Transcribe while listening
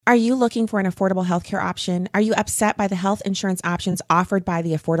Are you looking for an affordable healthcare option? Are you upset by the health insurance options offered by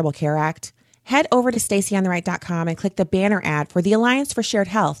the Affordable Care Act? Head over to StacyOnTheRight.com and click the banner ad for the Alliance for Shared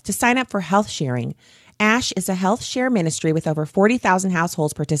Health to sign up for health sharing. ASH is a health share ministry with over 40,000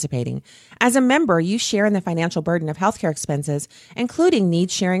 households participating. As a member, you share in the financial burden of healthcare expenses, including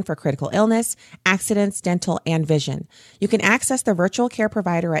needs sharing for critical illness, accidents, dental, and vision. You can access the virtual care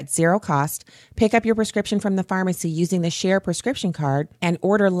provider at zero cost, pick up your prescription from the pharmacy using the Share prescription card, and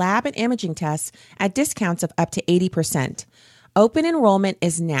order lab and imaging tests at discounts of up to 80%. Open enrollment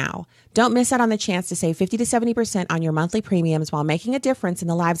is now. Don't miss out on the chance to save 50 to 70% on your monthly premiums while making a difference in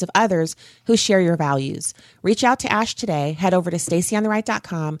the lives of others who share your values. Reach out to ASH today. Head over to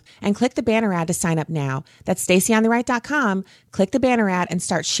StacyOnTheRight.com and click the banner ad to sign up now. That's StacyOnTheRight.com. Click the banner ad and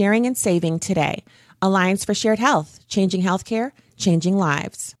start sharing and saving today. Alliance for Shared Health, changing healthcare, changing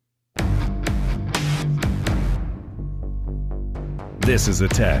lives. This is a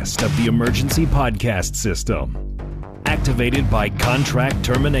test of the emergency podcast system. Activated by contract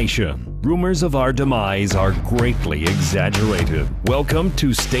termination. Rumors of our demise are greatly exaggerated. Welcome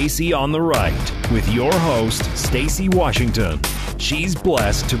to Stacy on the Right with your host, Stacy Washington. She's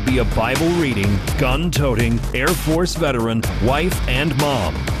blessed to be a Bible-reading, gun-toting, Air Force veteran, wife, and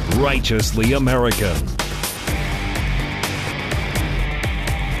mom. Righteously American.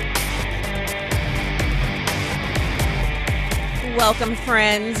 Welcome,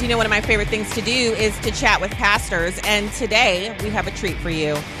 friends. You know, one of my favorite things to do is to chat with pastors, and today we have a treat for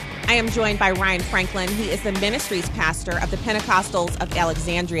you. I am joined by Ryan Franklin. He is the ministries pastor of the Pentecostals of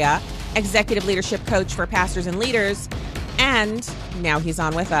Alexandria, executive leadership coach for pastors and leaders, and now he's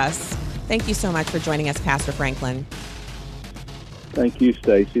on with us. Thank you so much for joining us, Pastor Franklin. Thank you,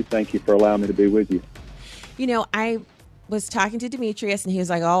 Stacy. Thank you for allowing me to be with you. You know, I was talking to Demetrius and he was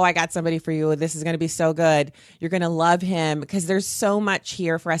like, oh, I got somebody for you. This is going to be so good. You're going to love him, because there's so much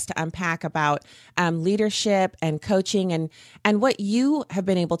here for us to unpack about leadership and coaching and what you have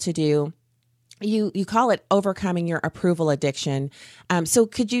been able to do. You call it overcoming your approval addiction. So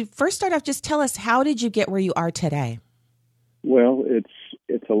could you first start off, just tell us, how did you get where you are today? Well,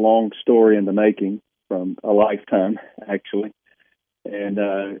 it's a long story in the making, from a lifetime, actually. And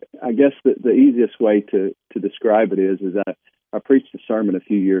I guess the easiest way to describe it is I preached a sermon a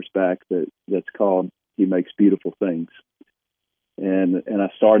few years back that's called "He Makes Beautiful Things," and I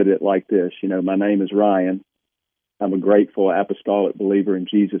started it like this. You know, my name is Ryan. I'm a grateful apostolic believer in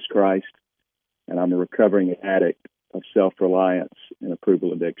Jesus Christ, and I'm a recovering addict of self-reliance and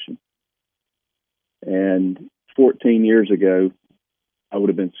approval addiction. And 14 years ago, I would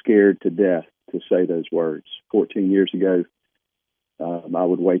have been scared to death to say those words. 14 years ago, I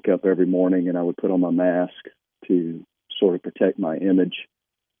would wake up every morning and I would put on my mask to sort of protect my image.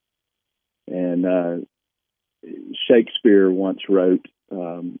 And Shakespeare once wrote,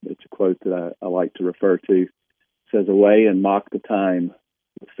 it's a quote that I like to refer to, it says, "Away and mock the time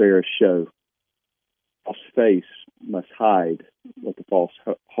with fairest show. False face must hide what the false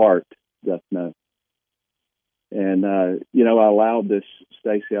heart doth know." And, you know, I allowed this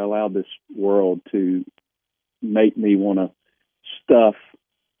world to make me want to stuff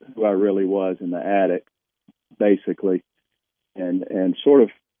who I really was in the attic, basically, and sort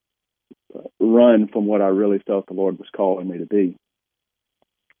of run from what I really felt the Lord was calling me to be.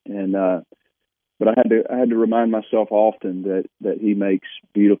 And but I had to remind myself often that He makes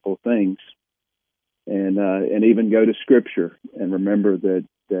beautiful things, and even go to Scripture and remember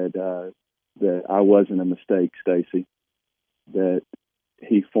that I wasn't a mistake, Stacy, that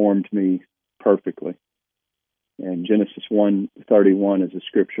He formed me perfectly. And Genesis 1:31 is a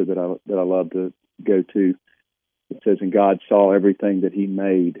scripture that I love to go to. It says, "And God saw everything that He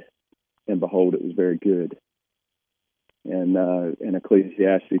made, and behold, it was very good." And in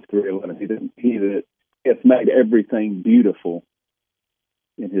Ecclesiastes 3:11, He that hath made everything beautiful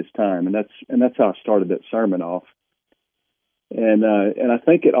in His time. And that's how I started that sermon off. And I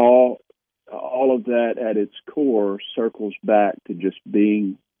think it all of that at its core circles back to just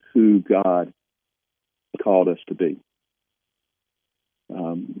being who God called us to be.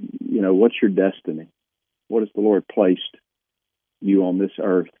 You know, what's your destiny? What has the Lord placed you on this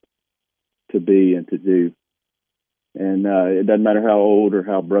earth to be and to do? And it doesn't matter how old or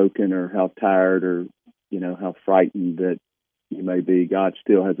how broken or how tired or, you know, how frightened that you may be. God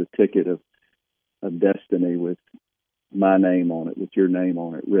still has a ticket of destiny with my name on it, with your name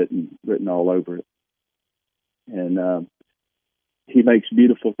on it, written all over it. And He makes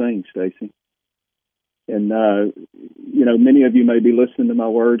beautiful things, Stacy. And, you know, many of you may be listening to my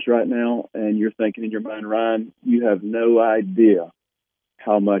words right now, and you're thinking in your mind, Ryan, you have no idea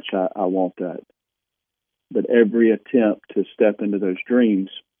how much I want that. But every attempt to step into those dreams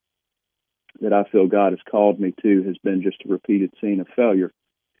that I feel God has called me to has been just a repeated scene of failure.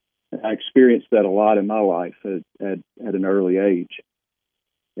 And I experienced that a lot in my life at an early age.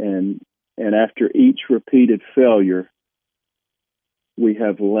 And after each repeated failure, we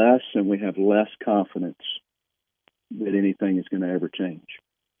have less and we have less confidence that anything is going to ever change.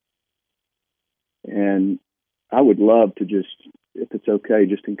 And I would love to just, if it's okay,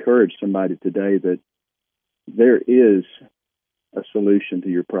 just encourage somebody today that there is a solution to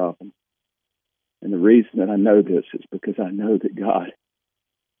your problem. And the reason that I know this is because I know that God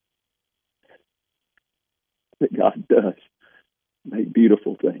does make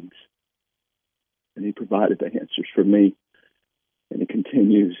beautiful things. And He provided the answers for me. And He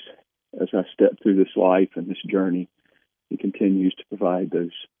continues as I step through this life and this journey. He continues to provide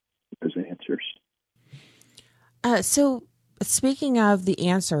those answers. So speaking of the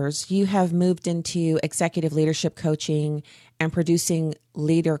answers, you have moved into executive leadership coaching and producing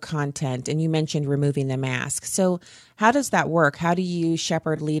leader content, and you mentioned removing the mask. So how does that work? How do you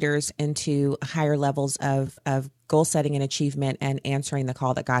shepherd leaders into higher levels of goal setting and achievement and answering the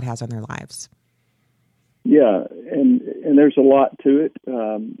call that God has on their lives? Yeah, and there's a lot to it.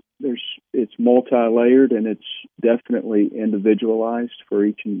 It's multi-layered, and it's definitely individualized for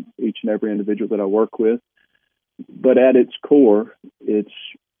each and every individual that I work with. But at its core, it's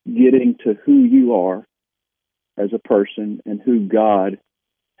getting to who you are as a person and who God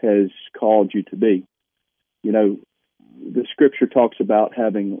has called you to be. You know, the Scripture talks about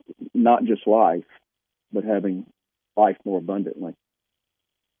having not just life, but having life more abundantly.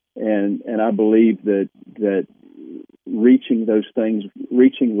 And I believe that reaching those things,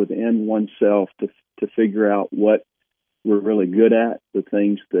 reaching within oneself to figure out what we're really good at, the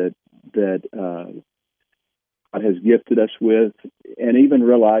things that God has gifted us with, and even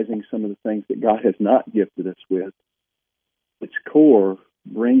realizing some of the things that God has not gifted us with, its core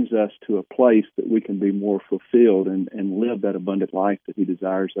brings us to a place that we can be more fulfilled and live that abundant life that He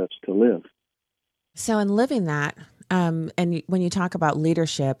desires us to live. So in living that, and when you talk about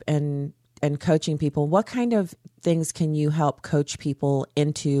leadership and coaching people, what kind of things can you help coach people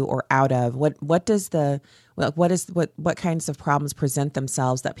into or out of? What kinds of problems present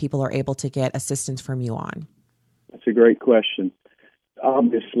themselves that people are able to get assistance from you on? That's a great question.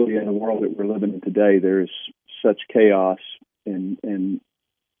 Obviously, in the world that we're living in today, there's such chaos in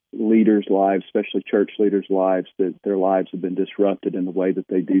leaders' lives, especially church leaders' lives, that their lives have been disrupted in the way that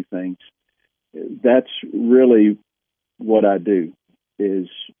they do things. That's really what I do.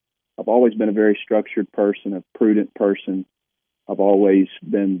 I've always been a very structured person, a prudent person. I've always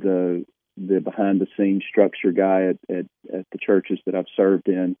been the behind-the-scenes structure guy at the churches that I've served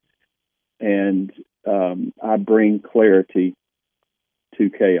in. And I bring clarity to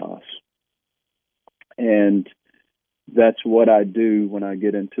chaos. And that's what I do when I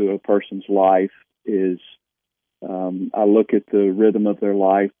get into a person's life is I look at the rhythm of their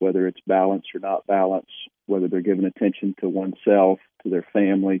life, whether it's balanced or not balanced, whether they're giving attention to oneself, to their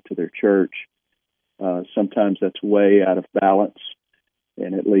family, to their church. Sometimes that's way out of balance,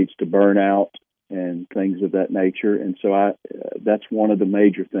 and it leads to burnout and things of that nature. And so that's one of the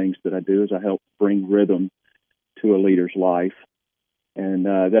major things that I do is I help bring rhythm to a leader's life. And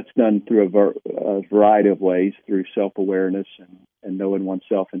that's done through a variety of ways, through self-awareness and knowing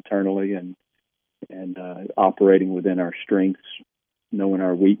oneself internally and operating within our strengths, knowing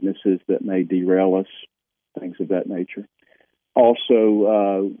our weaknesses that may derail us, things of that nature.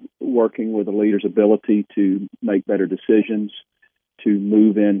 Also, working with a leader's ability to make better decisions, to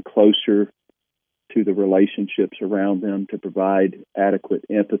move in closer to the relationships around them, to provide adequate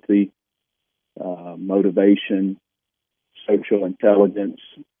empathy, motivation, social intelligence,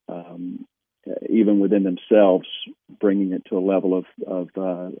 even within themselves, bringing it to a level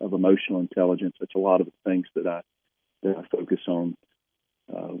of emotional intelligence. That's a lot of the things that I focus on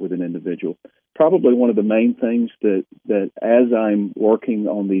with an individual. Probably one of the main things that as I'm working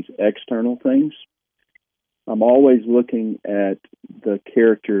on these external things, I'm always looking at the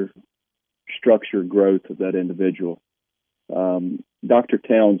character structure growth of that individual. Dr.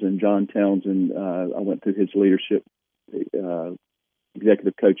 Townsend, John Townsend, I went through his leadership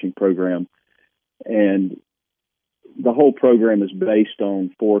executive coaching program, and the whole program is based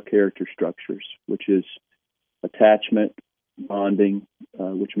on 4 character structures, which is attachment, bonding,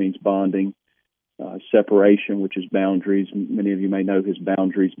 which means bonding, separation, which is boundaries. Many of you may know his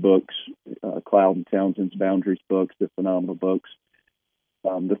boundaries books, Cloud and Townsend's boundaries books. They're phenomenal books.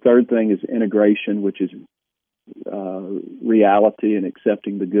 The third thing is integration, which is reality and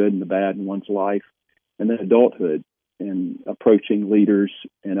accepting the good and the bad in one's life. And then adulthood and approaching leaders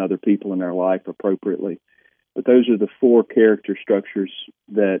and other people in our life appropriately. But those are the 4 character structures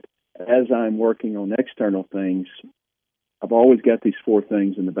that, as as I'm working on external things, I've always got these 4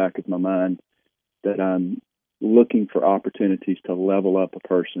 things in the back of my mind that I'm looking for opportunities to level up a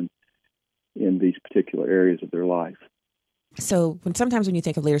person in these particular areas of their life. So sometimes when you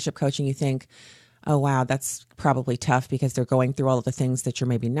think of leadership coaching, you think, oh, wow, that's probably tough because they're going through all of the things that you're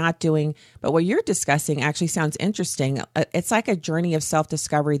maybe not doing. But what you're discussing actually sounds interesting. It's like a journey of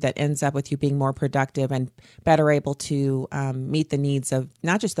self-discovery that ends up with you being more productive and better able to meet the needs of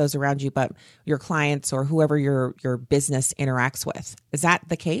not just those around you, but your clients or whoever your business interacts with. Is that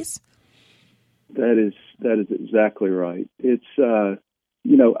the case? That is exactly right. It's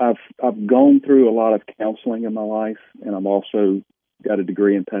I've gone through a lot of counseling in my life, and I'm also got a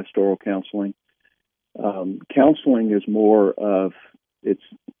degree in pastoral counseling. Counseling is more of, it's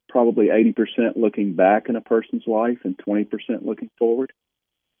probably 80% looking back in a person's life and 20% looking forward.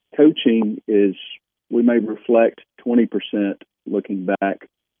 Coaching is, we may reflect 20% looking back,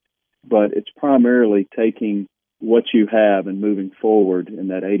 but it's primarily taking what you have and moving forward in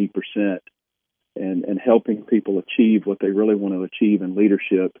that 80% and helping people achieve what they really want to achieve in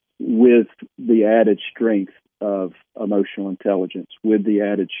leadership with the added strength of emotional intelligence, with the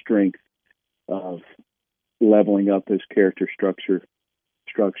added strength of leveling up those character structures.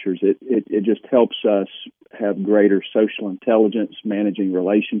 It just helps us have greater social intelligence, managing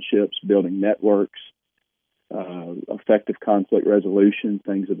relationships, building networks, effective conflict resolution,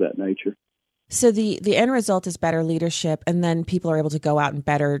 things of that nature. So the end result is better leadership, and then people are able to go out and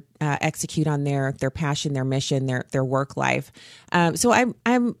better execute on their passion, their mission, their work life. So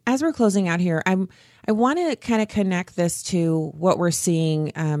I'm as we're closing out here, I want to kind of connect this to what we're seeing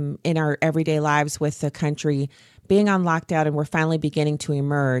in our everyday lives with the country being on lockdown, and we're finally beginning to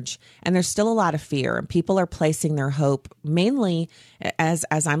emerge. And there's still a lot of fear. People are placing their hope mainly, as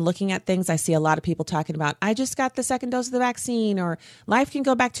I'm looking at things, I see a lot of people talking about, I just got the second dose of the vaccine, or life can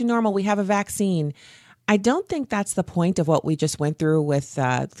go back to normal. We have a vaccine. I don't think that's the point of what we just went through with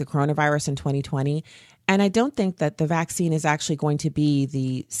the coronavirus in 2020. And I don't think that the vaccine is actually going to be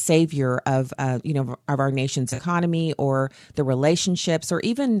the savior of our nation's economy or the relationships or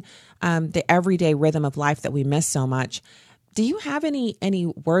even the everyday rhythm of life that we miss so much. Do you have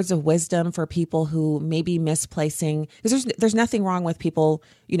any words of wisdom for people who may be misplacing? Because there's nothing wrong with people,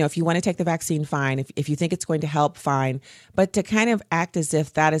 if you want to take the vaccine, fine. If you think it's going to help, fine. But to kind of act as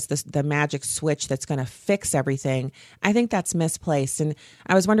if that is the magic switch that's going to fix everything, I think that's misplaced. And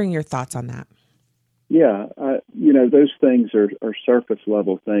I was wondering your thoughts on that. Yeah, those things are surface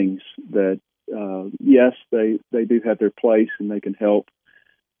level things that, yes, they do have their place and they can help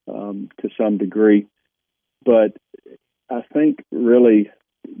to some degree. But I think really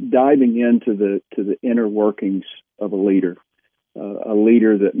diving into the inner workings of a leader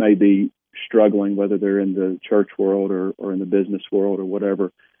that may be struggling, whether they're in the church world or in the business world or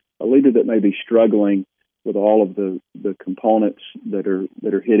whatever, a leader that may be struggling with all of the components that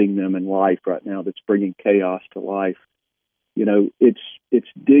are hitting them in life right now, that's bringing chaos to life. It's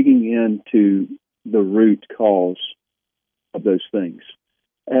digging into the root cause of those things.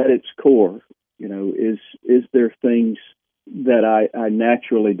 At its core, is there things that I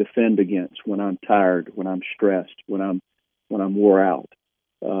naturally defend against when I'm tired, when I'm stressed, when I'm wore out?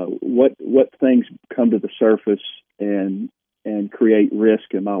 What things come to the surface and create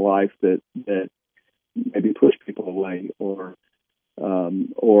risk in my life that maybe push people away or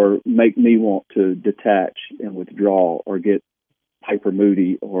make me want to detach and withdraw or get hyper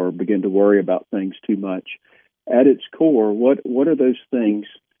moody or begin to worry about things too much. At its core, what are those things?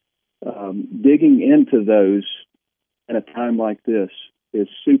 Digging into those at a time like this is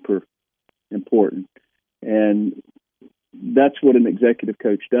super important. And that's what an executive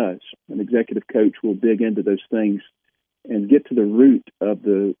coach does. An executive coach will dig into those things and get to the root of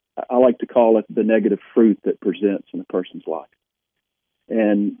I like to call it the negative fruit that presents in a person's life.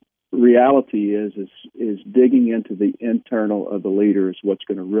 And reality is digging into the internal of the leader is what's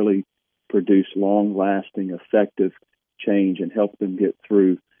going to really produce long-lasting, effective change and help them get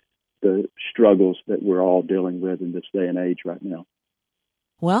through the struggles that we're all dealing with in this day and age right now.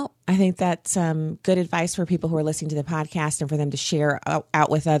 Well, I think that's good advice for people who are listening to the podcast and for them to share out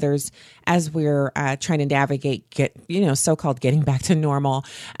with others as we're trying to navigate, so-called getting back to normal.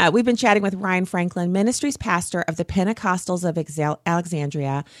 We've been chatting with Ryan Franklin, ministries pastor of the Pentecostals of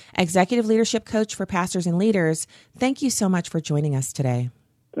Alexandria, executive leadership coach for pastors and leaders. Thank you so much for joining us today.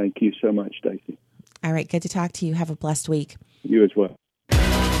 Thank you so much, Stacey. All right. Good to talk to you. Have a blessed week. You as well.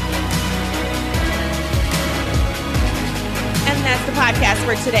 And that's the podcast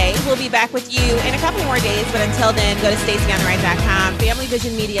for today. We'll be back with you in a couple more days, but until then, go to StaceyOnTheRight.com,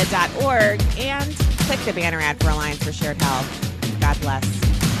 familyvisionmedia.org, and click the banner ad for Alliance for Shared Health. God bless.